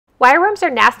Wireworms are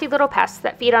nasty little pests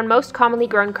that feed on most commonly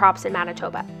grown crops in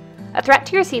Manitoba. A threat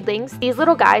to your seedlings, these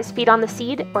little guys feed on the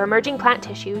seed or emerging plant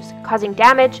tissues, causing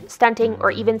damage, stunting,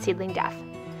 or even seedling death.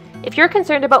 If you're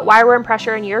concerned about wireworm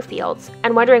pressure in your fields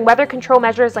and wondering whether control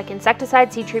measures like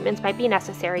insecticide seed treatments might be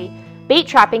necessary, bait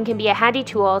trapping can be a handy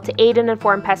tool to aid and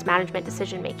inform pest management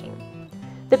decision-making.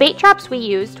 The bait traps we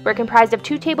used were comprised of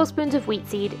 2 tablespoons of wheat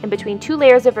seed and between 2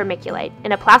 layers of vermiculite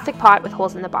in a plastic pot with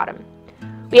holes in the bottom.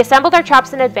 We assembled our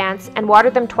traps in advance and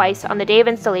watered them twice on the day of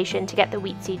installation to get the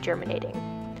wheat seed germinating.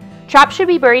 Traps should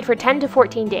be buried for 10 to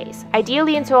 14 days,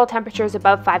 ideally in soil temperatures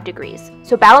above 5 degrees,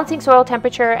 so balancing soil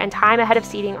temperature and time ahead of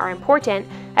seeding are important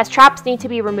as traps need to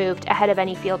be removed ahead of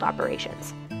any field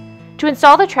operations. To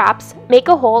install the traps, make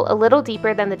a hole a little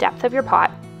deeper than the depth of your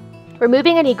pot,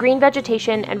 removing any green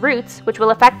vegetation and roots which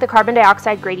will affect the carbon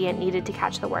dioxide gradient needed to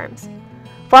catch the worms.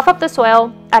 Fluff up the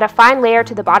soil, add a fine layer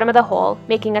to the bottom of the hole,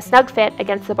 making a snug fit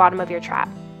against the bottom of your trap.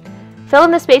 Fill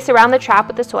in the space around the trap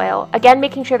with the soil, again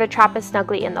making sure the trap is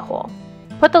snugly in the hole.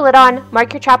 Put the lid on,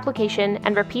 mark your trap location,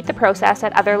 and repeat the process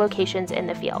at other locations in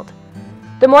the field.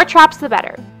 The more traps, the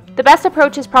better. The best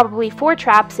approach is probably 4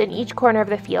 traps in each corner of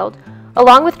the field,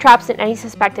 along with traps in any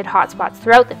suspected hotspots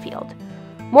throughout the field.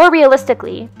 More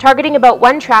realistically, targeting about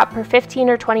 1 trap per 15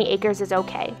 or 20 acres is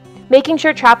okay, making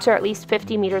sure traps are at least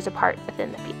 50 meters apart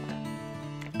within the field.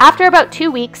 After about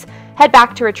 2 weeks, head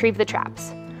back to retrieve the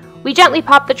traps. We gently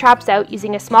popped the traps out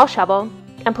using a small shovel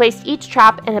and placed each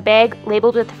trap in a bag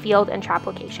labeled with the field and trap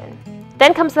location.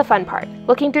 Then comes the fun part,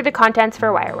 looking through the contents for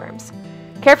wireworms.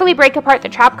 Carefully break apart the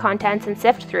trap contents and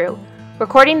sift through,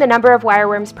 recording the number of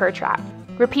wireworms per trap,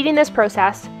 repeating this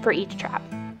process for each trap.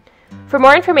 For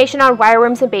more information on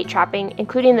wireworms and bait trapping,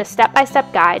 including the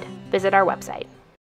step-by-step guide, visit our website.